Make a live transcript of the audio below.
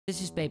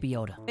This is Baby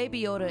Yoda.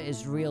 Baby Yoda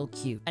is real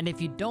cute. And if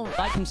you don't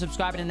like and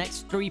subscribe in the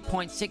next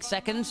 3.6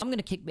 seconds, I'm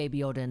gonna kick Baby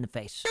Yoda in the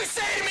face. You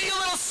say to me, you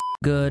little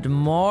Good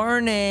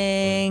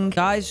morning.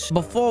 Guys,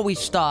 before we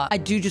start, I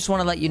do just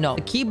want to let you know,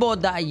 the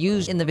keyboard that I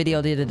used in the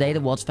video the other day, the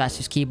world's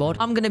fastest keyboard,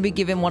 I'm going to be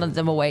giving one of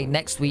them away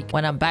next week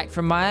when I'm back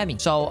from Miami.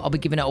 So I'll be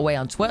giving it away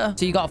on Twitter.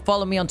 So you got to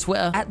follow me on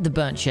Twitter at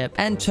 @TheBurntChip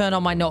and turn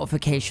on my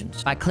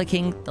notifications by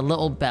clicking the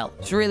little bell.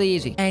 It's really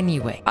easy.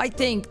 Anyway, I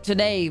think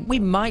today we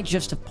might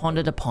just have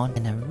pondered upon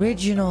an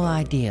original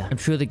idea. I'm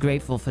truly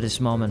grateful for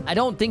this moment. I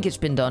don't think it's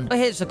been done, but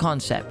here's the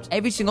concept.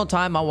 Every single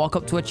time I walk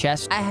up to a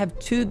chest, I have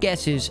two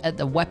guesses at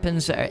the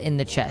weapons that are in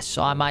the chest.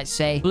 So I might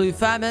say blue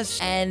famous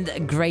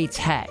and gray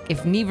tack.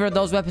 If neither of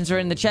those weapons are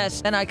in the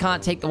chest, then I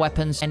can't take the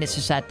weapons and it's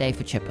a sad day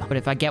for Chipper. But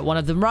if I get one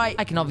of them right,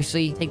 I can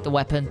obviously take the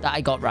weapon that I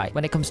got right.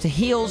 When it comes to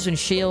heals and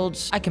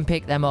shields, I can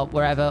pick them up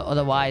wherever.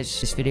 Otherwise,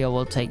 this video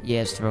will take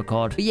years to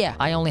record. But yeah,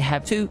 I only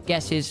have two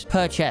guesses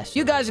per chest.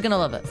 You guys are gonna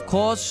love it. Of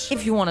course,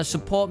 if you want to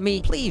support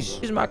me, please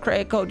use my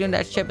credit code during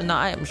that Chip in the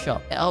item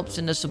shop. It helps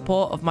in the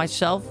support of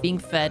myself being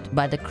fed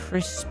by the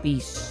crispy,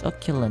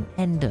 succulent,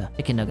 tender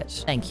chicken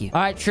nuggets. Thank you.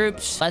 All right,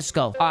 troops, let's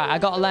go. All right, I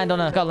gotta land on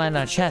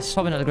a chest.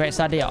 Probably not the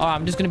greatest idea. All right,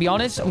 I'm just gonna be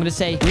honest. I'm gonna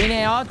say green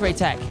AR, gray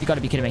tack. You gotta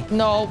be kidding me.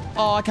 No.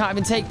 Oh, I can't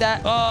even take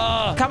that.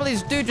 Oh, I can't believe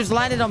this dude just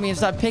landed on me and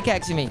started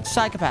pickaxing me.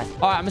 Psychopath.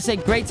 All right, I'm gonna say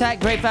gray tack,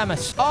 gray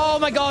famous. Oh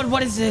my god,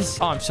 what is this?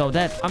 Oh, I'm so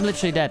dead. I'm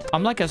literally dead.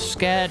 I'm like a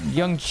scared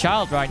young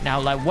child right now.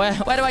 Like, where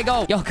do I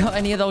go? Y'all got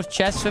any of those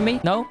chests for me?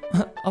 No?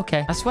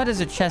 Okay. I swear there's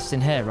a chest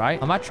in here,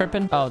 right? Am I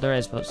tripping? Oh, there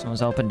is, but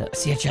someone's opened it. I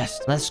see a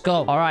chest. Let's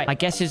go. All right, my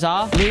guesses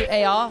are blue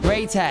AR,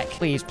 gray tack.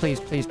 Please, please,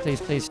 please,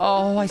 please, please.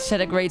 Oh, I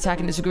said a gray tack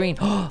and it's a green.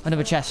 Oh,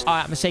 another chest. All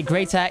right, I'm gonna say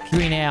gray tack,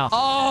 green AR.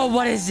 Oh,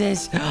 what is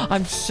this?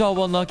 I'm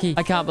so unlucky.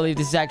 I can't believe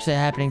this is actually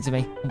happening to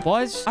me.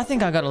 Boys, I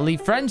think I gotta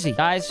leave frenzy.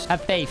 Guys,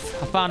 have faith.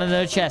 I found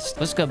another chest.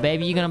 Let's go,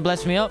 baby. You gonna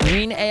bless me up?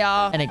 Green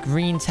AR and a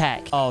green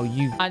tack. Oh,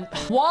 you.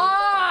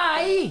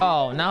 Why?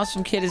 Oh, now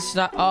some kid is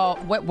not. Oh,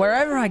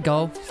 wherever I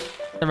go,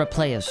 there are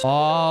players.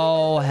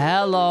 Oh,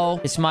 hello.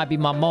 This might be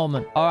my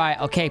moment. All right,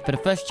 okay. For the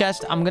first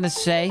chest, I'm gonna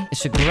say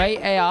it's a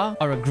gray AR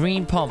or a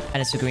green pump,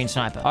 and it's a green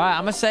sniper. All right,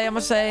 I'm gonna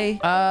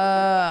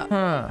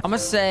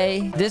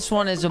say this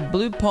one is a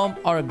blue pump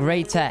or a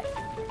gray tack,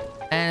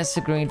 and it's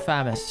a green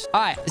famous.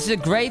 All right, this is a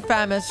gray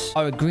famous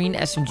or a green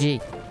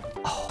SMG.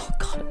 Oh,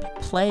 God.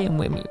 Playing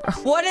with me, bro.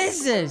 What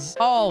is this?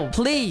 Oh,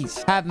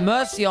 please have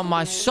mercy on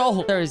my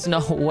soul. There is no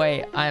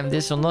way I am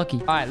this unlucky.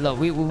 All right, look,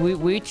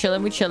 we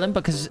chilling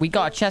because we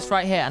got a chest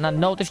right here, and I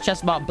know this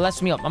chest about to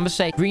bless me up. I'm gonna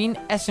say green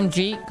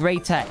SMG, gray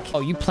tack.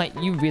 Oh, you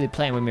really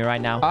playing with me right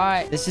now. All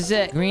right, this is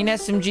it. Green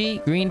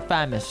SMG, green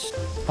famous.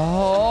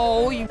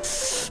 Oh, you.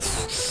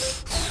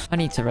 I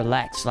need to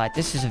relax. Like,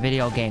 this is a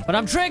video game. But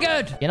I'm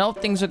triggered! You know,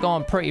 things are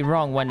going pretty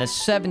wrong when there's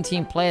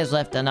 17 players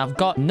left and I've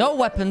got no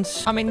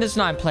weapons. I mean, there's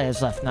 9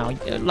 players left now.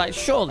 Like,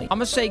 surely. I'm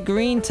gonna say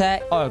green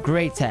tack or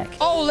gray tack.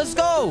 Oh, let's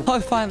go! I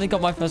finally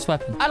got my first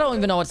weapon. I don't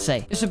even know what to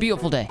say. It's a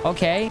beautiful day.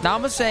 Okay, now I'm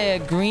gonna say a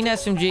green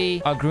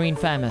SMG or green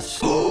famous.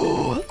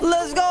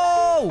 Let's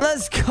go!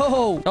 Let's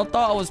go! Y'all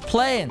thought I was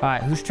playing. All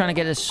right, who's trying to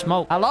get this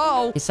smoke?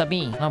 Hello? It's a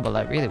me. No, but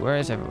like, really, where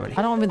is everybody?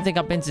 I don't even think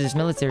I've been to this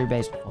military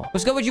base before.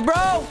 What's good with you,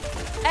 bro?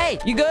 Hey,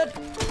 you good?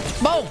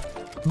 Boom!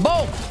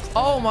 Boom!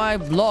 Oh my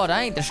lord,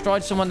 I ain't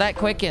destroyed someone that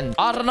quick in,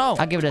 I don't know.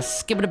 I'll give it a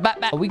skip it back.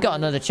 Oh, we got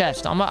another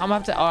chest. I'm gonna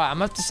have to, all right, I'm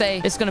gonna have to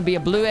say it's gonna be a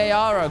blue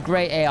AR or a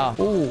gray AR.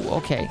 Ooh,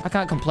 okay. I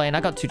can't complain.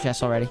 I got 2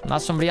 chests already. Now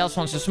somebody else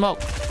wants to smoke.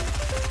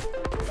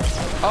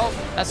 Oh,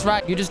 that's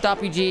right. You just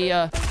RPG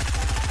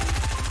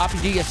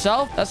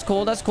yourself. That's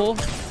cool. That's cool.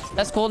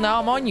 That's cool. Now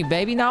I'm on you,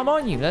 baby. Now I'm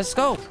on you. Let's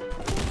go.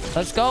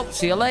 Let's go.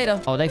 See you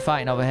later. Oh, they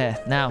fighting over here.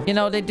 Now, you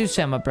know, they do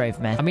say I'm a brave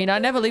man. I mean, I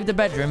never leave the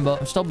bedroom,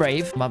 but I'm still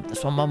brave.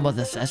 That's what my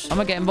mother says. I'm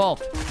gonna get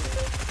involved.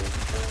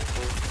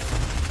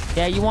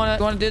 Yeah, you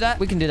wanna do that?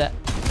 We can do that.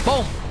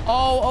 Boom.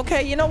 Oh,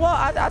 okay. You know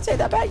what? I'd say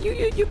that back.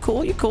 You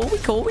cool. You cool. We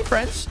cool. We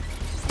friends.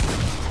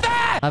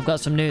 I've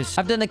got some news.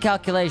 I've done the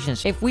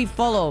calculations. If we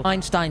follow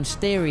Einstein's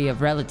theory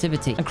of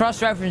relativity and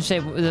cross-reference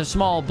it with a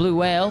small blue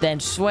whale, then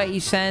Sweaty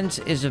Sands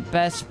is the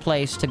best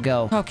place to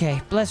go. Okay,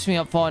 bless me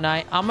up,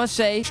 Fortnite. I'm gonna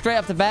say, straight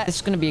off the bat, this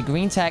is gonna be a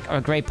green tack or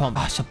a gray pump.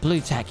 Oh, it's a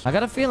blue tack. I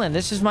got a feeling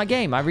this is my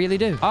game. I really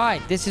do. All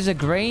right, this is a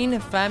green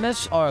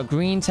famous or a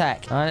green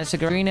tack. All right, it's a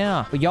green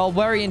AR. But y'all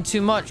worrying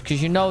too much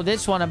because you know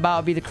this one about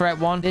to be the correct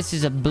one. This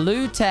is a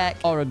blue tack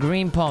or a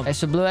green pump.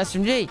 It's a blue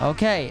SMG.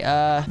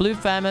 Okay, blue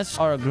famous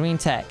or a green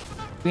tack.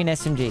 Green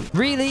SMG.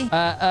 Really?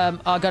 I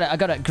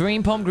got it.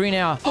 Green pump, green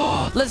AR.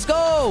 Oh, let's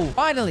go!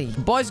 Finally.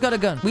 Boys got a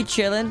gun. We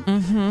chilling.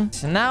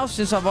 So now,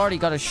 since I've already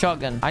got a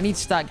shotgun, I need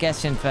to start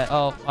guessing for...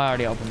 Oh, I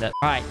already opened it.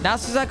 All right. Now,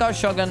 since I got a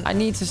shotgun, I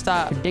need to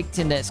start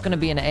predicting that it's going to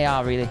be an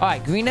AR, really. All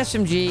right. Green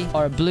SMG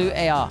or a blue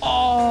AR.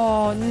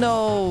 Oh,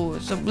 no.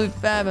 It's a blue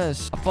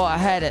famous. I thought I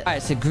had it. All right.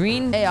 It's a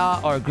green AR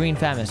or a green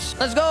famous.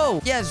 Let's go.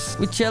 Yes.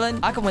 We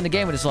chilling. I can win the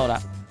game with this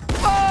loadout.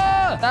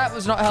 Oh! That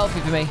was not healthy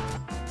for me.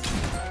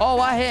 Oh,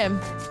 I hit him.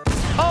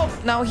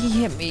 Oh, now he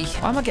hit me.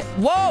 Why am I getting...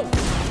 Whoa!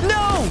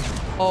 No!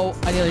 Oh,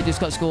 I nearly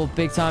just got schooled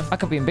big time. I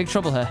could be in big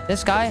trouble here.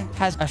 This guy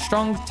has a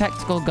strong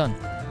tactical gun.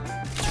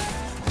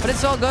 But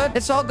it's all good.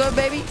 It's all good,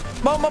 baby.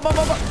 Boom, boom, boom,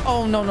 boom, boom.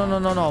 Oh, no, no, no,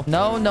 no, no.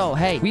 No, no.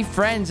 Hey, we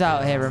friends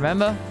out here,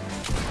 remember?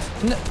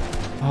 No.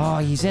 Oh,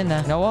 he's in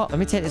there. You know what? Let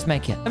me take this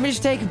medkit. Let me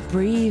just take a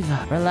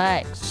breather.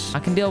 Relax. I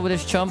can deal with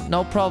this chump.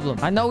 No problem.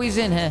 I know he's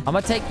in here. I'm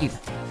gonna take you.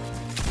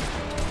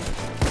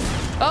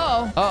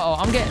 Uh-oh. Uh-oh.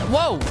 I'm getting...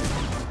 Whoa.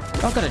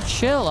 I gotta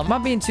chill. Am I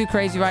being too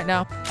crazy right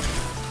now?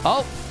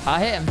 Oh, I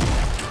hit him.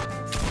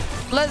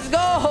 Let's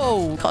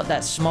go. Got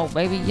that smoke,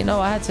 baby. You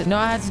know, I had to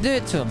do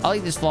it to him. I'll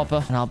eat this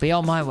flopper and I'll be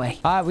on my way.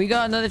 All right, we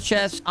got another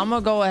chest. I'm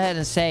gonna go ahead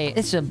and say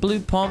it's a blue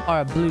pump or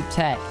a blue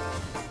tag.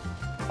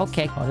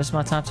 Okay. Oh, this is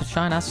my time to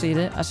shine. I see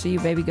it. I see you,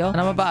 baby girl. And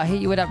I'm about to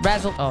hit you with that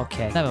razzle.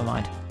 Okay, never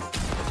mind.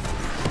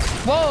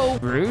 Whoa.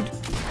 Rude.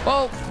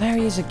 Whoa. There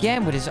he is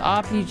again with his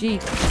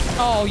RPG.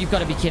 Oh, you've got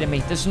to be kidding me.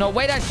 There's no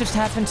way that's just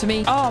happened to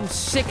me. Oh, I'm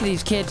sick of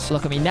these kids.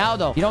 Look at me now,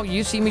 though.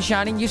 You see me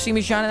shining? You see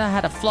me shining? I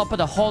had a flopper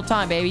the whole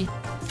time, baby.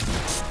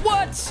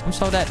 What? I'm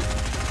so dead.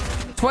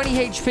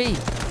 20 HP.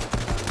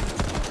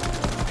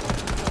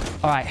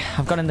 All right,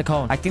 I've got in the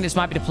cone. I think this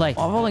might be the play.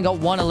 Oh, I've only got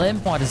one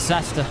limb. What a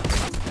disaster.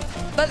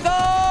 Let's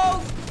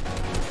go!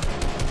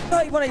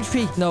 31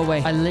 HP. No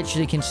way. I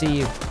literally can see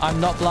you. I'm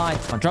not blind.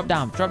 Come on, drop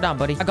down. Drop down,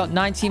 buddy. I got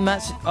 19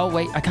 mats. Oh,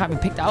 wait. I can't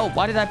even pick that up.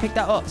 Why did I pick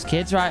that up? This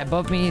kid's right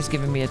above me. He's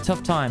giving me a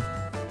tough time.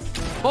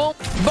 Boom.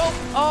 Boom.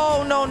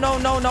 Oh, no, no,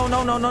 no, no,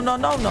 no, no, no, no,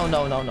 no, no,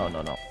 no, no, no,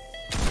 no, no.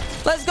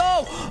 Let's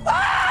go.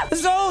 Ah!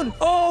 Zone.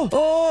 Oh,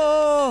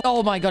 oh.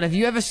 Oh, my God. Have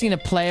you ever seen a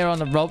player on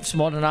the ropes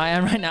more than I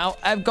am right now?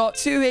 I've got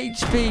 2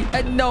 HP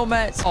and no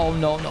mats. Oh,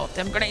 no, no.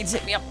 Them grenades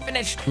hit me. I'm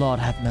finished. Lord,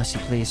 have mercy,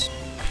 please.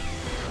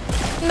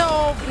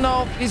 No,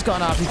 no, he's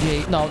got an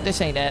RPG. No,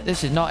 this ain't it.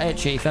 This is not it,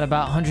 Chief. Got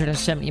about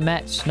 170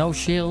 mets. No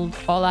shield.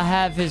 All I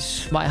have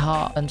is my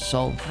heart and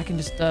soul. I can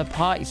just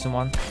party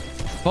someone.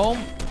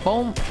 Boom,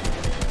 boom.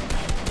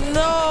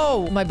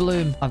 No, my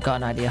bloom. I've got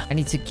an idea. I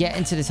need to get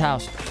into this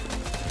house.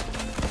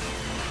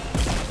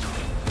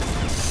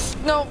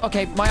 No,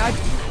 okay,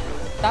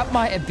 that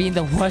might have been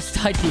the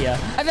worst idea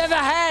I've ever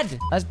had.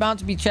 That's bound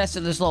to be chests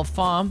at this little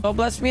farm. God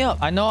bless me up.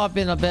 I know I've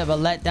been a bit of a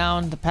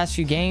letdown the past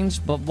few games,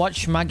 but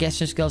watch my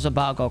guessing skills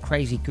about to go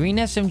crazy. Green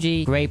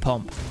SMG, gray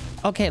pump.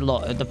 Okay,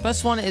 look, the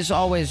first one is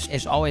always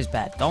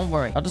bad. Don't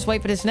worry. I'll just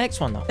wait for this next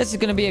one, though. This is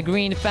going to be a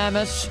green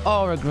famous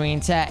or a green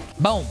tag.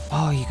 Boom.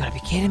 Oh, you gotta be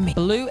kidding me.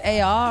 Blue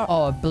AR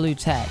or a blue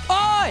tag.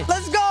 Oh,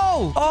 let's go.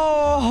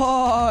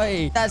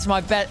 Oh, that's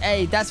my best.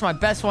 Hey, that's my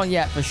best one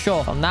yet, for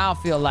sure. So now I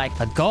feel like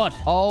a god.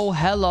 Oh,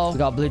 hello. We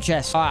got a blue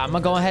chest. All right, I'm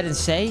going to go ahead and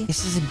say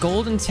this is a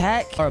golden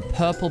tag or a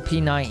purple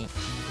P90.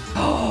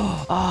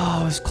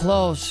 Oh, it's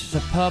close. It's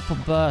a purple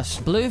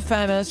burst. Blue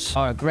famous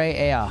or a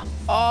gray AR.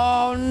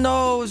 Oh,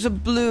 no. It's a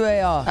blue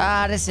AR.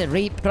 Ah, this is a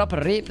reap. Proper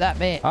reap, that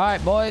mate. All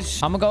right,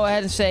 boys. I'm going to go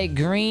ahead and say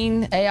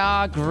green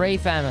AR, gray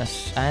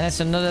famous. And it's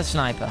another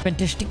sniper.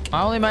 Fantastic.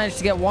 I only managed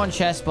to get one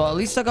chest, but at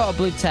least I got a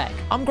blue tech.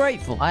 I'm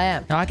grateful. I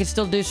am. Now, I can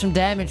still do some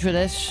damage with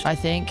this, I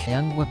think. A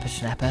young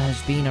whippersnapper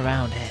has been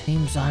around here.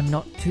 Seems I'm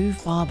not too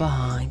far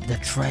behind the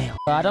trail.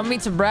 I don't mean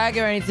to brag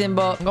or anything,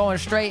 but I'm going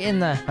straight in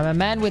there. I'm a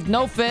man with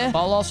no fear.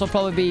 I'll also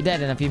probably be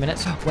dead in a few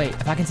minutes. Wait,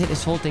 if I can take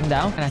this whole thing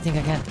down, and I think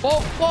I can. Whoa,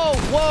 whoa,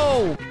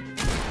 whoa.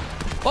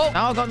 Oh,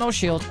 now I've got no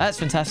shield. That's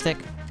fantastic.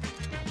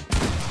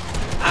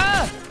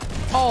 Ah!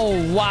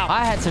 Oh, wow.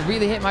 I had to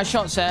really hit my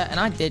shots there, and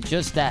I did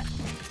just that.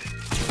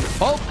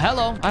 Oh,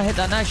 hello. I hit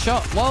that nice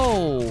shot.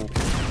 Whoa.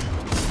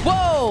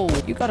 Whoa.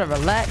 You gotta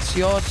relax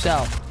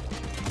yourself.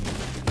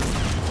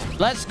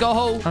 Let's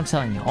go. I'm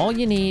telling you, all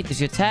you need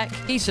is your tech,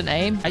 decent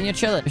aim, and you're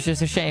chilling. It's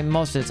just a shame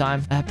most of the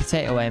time I have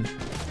potato aim.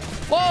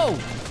 Whoa.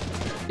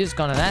 You just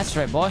got an ass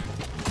right, boy.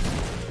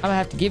 I'm gonna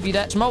have to give you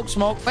that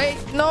smoke. Wait,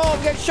 no,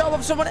 I'm getting shot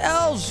with someone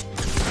else.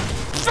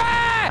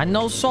 I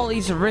know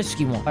Salty's a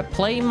risky one. If I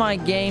play my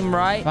game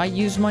right, if I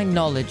use my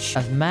knowledge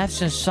of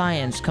maths and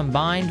science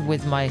combined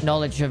with my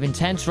knowledge of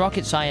intense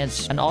rocket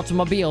science and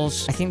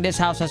automobiles, I think this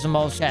house has the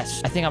most.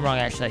 Yes, I think I'm wrong,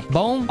 actually.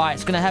 Boom. All right,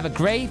 it's gonna have a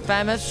gray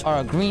famous or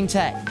a green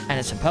tech, and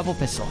it's a purple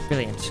pistol.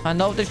 Brilliant. I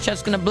know this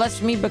chest's gonna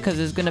bless me because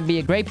it's gonna be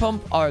a gray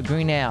pump or a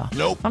green AR.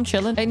 Nope. I'm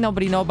chilling. Ain't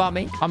nobody know about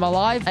me. I'm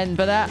alive, and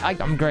for that,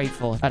 I'm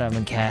grateful. I don't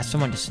even care.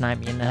 Someone just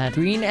sniped me in the head.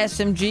 Green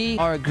SMG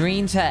or a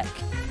green tech.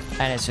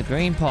 And it's a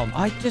green pump.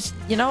 I just,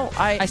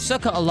 I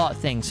suck at a lot of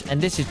things,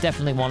 and this is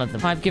definitely one of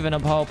them. I've given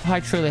up hope.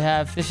 I truly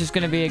have. This is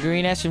going to be a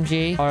green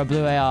SMG or a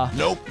blue AR.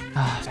 Nope.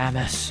 Ah,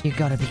 Samus, you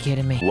gotta be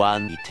kidding me.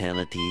 One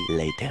eternity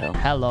later.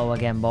 Hello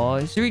again,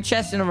 boys. 3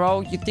 chests in a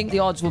row. You'd think the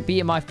odds would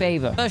be in my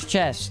favor. First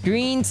chest,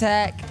 green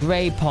tech,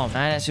 gray pump,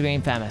 and it's a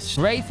green famous.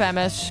 Gray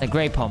famous, a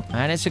gray pump,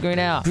 and it's a green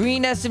AR.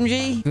 Green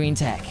SMG, green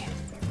tech.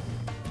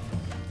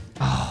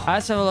 Oh,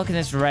 let's have a look in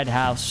this red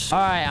house. All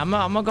right, I'm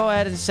gonna go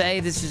ahead and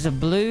say this is a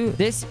blue.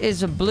 This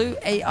is a blue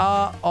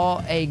AR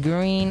or a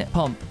green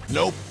pump.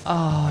 Nope.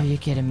 Oh, you're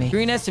kidding me.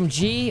 Green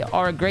SMG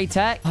or a gray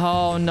tech?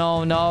 Oh,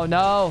 no, no,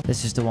 no.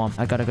 This is the one.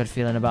 I got a good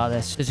feeling about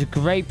this. There's a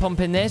gray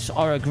pump in this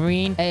or a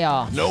green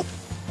AR. Nope.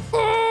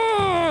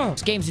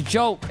 This game's a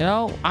joke. You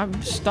know,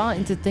 I'm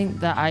starting to think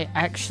that I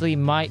actually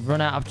might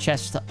run out of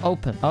chests to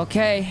open.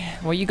 Okay,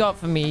 what you got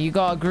for me? You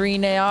got a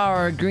green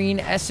AR or a green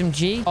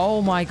SMG?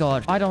 Oh my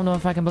god. I don't know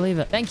if I can believe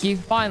it. Thank you.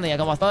 Finally, I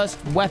got my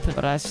first weapon,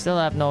 but I still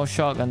have no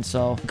shotgun,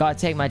 so gotta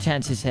take my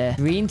chances here.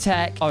 Green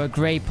tech or a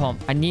gray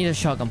pump? I need a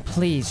shotgun,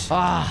 please.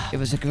 It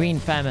was a green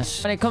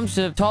famous. When it comes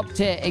to top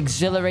tier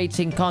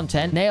exhilarating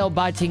content, nail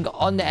biting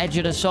on the edge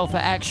of the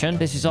sofa action,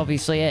 this is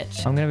obviously it.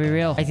 I'm gonna be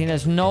real. I think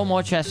there's no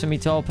more chests for me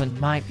to open.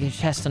 Might be a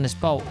chest on this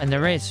boat, and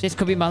there is. This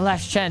could be my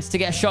last chance to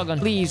get a shotgun.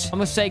 Please. I'm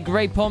gonna say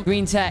gray pump,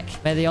 green tech.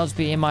 May the odds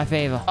be in my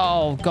favor.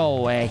 Oh, go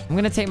away. I'm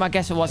gonna take my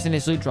guess at what's in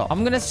this loot drop.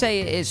 I'm gonna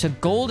say it's a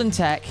golden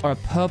tech or a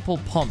purple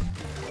pump.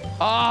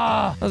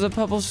 There's a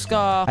purple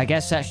scar. I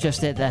guess that's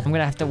just it then. I'm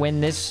gonna have to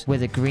win this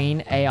with a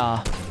green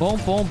AR. Boom,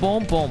 boom,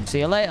 boom, boom. See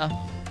you later.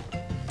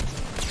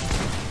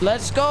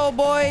 Let's go,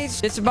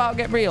 boys. It's about to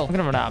get real. I'm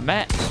gonna run out of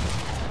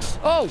mats.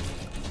 Oh.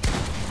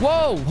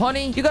 Whoa,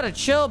 honey. You gotta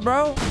chill,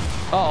 bro.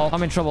 Uh-oh.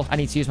 I'm in trouble. I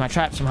need to use my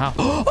trap somehow.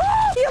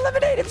 He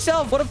eliminated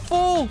himself. What a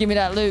fool. Give me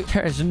that loot.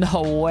 There is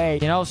no way.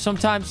 You know,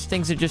 sometimes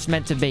things are just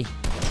meant to be.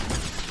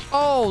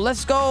 Oh,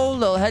 let's go.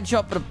 Little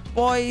headshot for the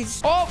boys.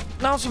 Oh,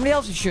 now somebody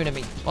else is shooting at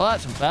me. Well,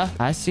 that's unfair.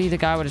 I see the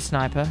guy with a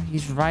sniper.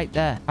 He's right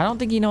there. I don't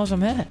think he knows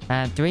I'm here.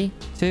 And 3,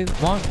 2,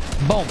 1.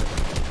 Boom.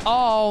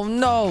 Oh,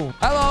 no.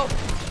 Hello.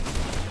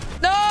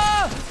 No!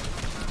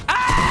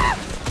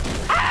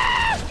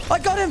 I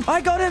got him.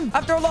 I got him.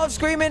 After a lot of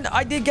screaming,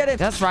 I did get him.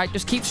 That's right.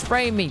 Just keep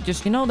spraying me.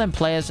 Just, you know them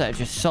players that are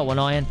just so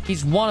annoying?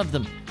 He's one of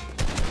them.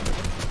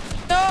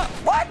 No!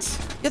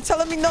 What? You're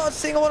telling me not a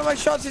single one of my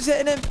shots is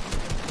hitting him?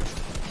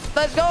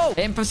 Let's go.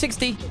 Aim for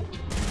 60.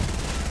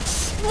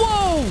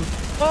 Whoa.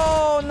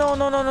 Oh, no,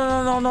 no, no, no,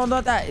 no, no, no,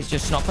 not that. It's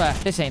just not fair.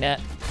 This ain't it.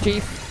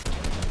 Chief.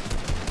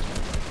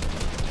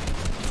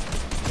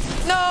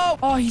 No.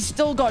 Oh, he's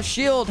still got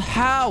shield.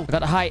 How? I got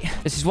the height.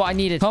 This is what I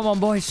needed. Come on,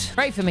 boys.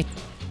 Pray for me.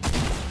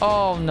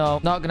 Oh,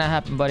 no. Not gonna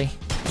happen, buddy.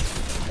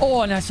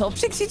 Oh, nice help.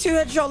 62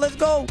 headshot. Let's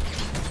go.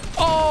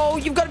 Oh,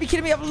 you've got to be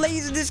kidding me. I've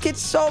lasered this kid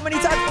so many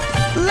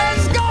times.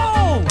 Let's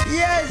go.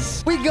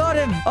 Yes, we got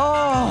him.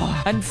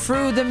 Oh, and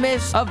through the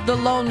mist of the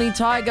lonely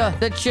tiger,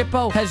 the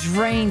Chippo has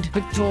reigned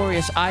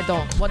victorious.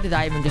 What did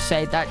I even just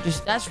say?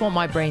 That's what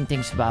my brain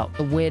thinks about.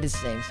 The weirdest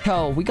things.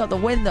 Yo, we got the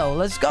win though.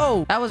 Let's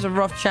go. That was a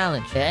rough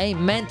challenge. It ain't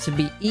meant to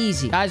be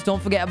easy. Guys,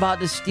 don't forget about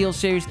the Steel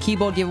Series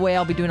keyboard giveaway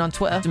I'll be doing on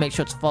Twitter. So make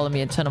sure to follow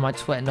me and turn on my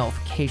Twitter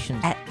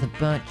notifications at the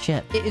Burnt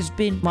Chip. It has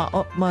been my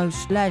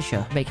utmost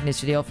pleasure making this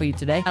video for you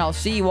today. And I'll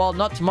see you all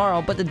not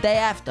tomorrow, but the day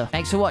after.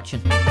 Thanks for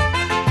watching.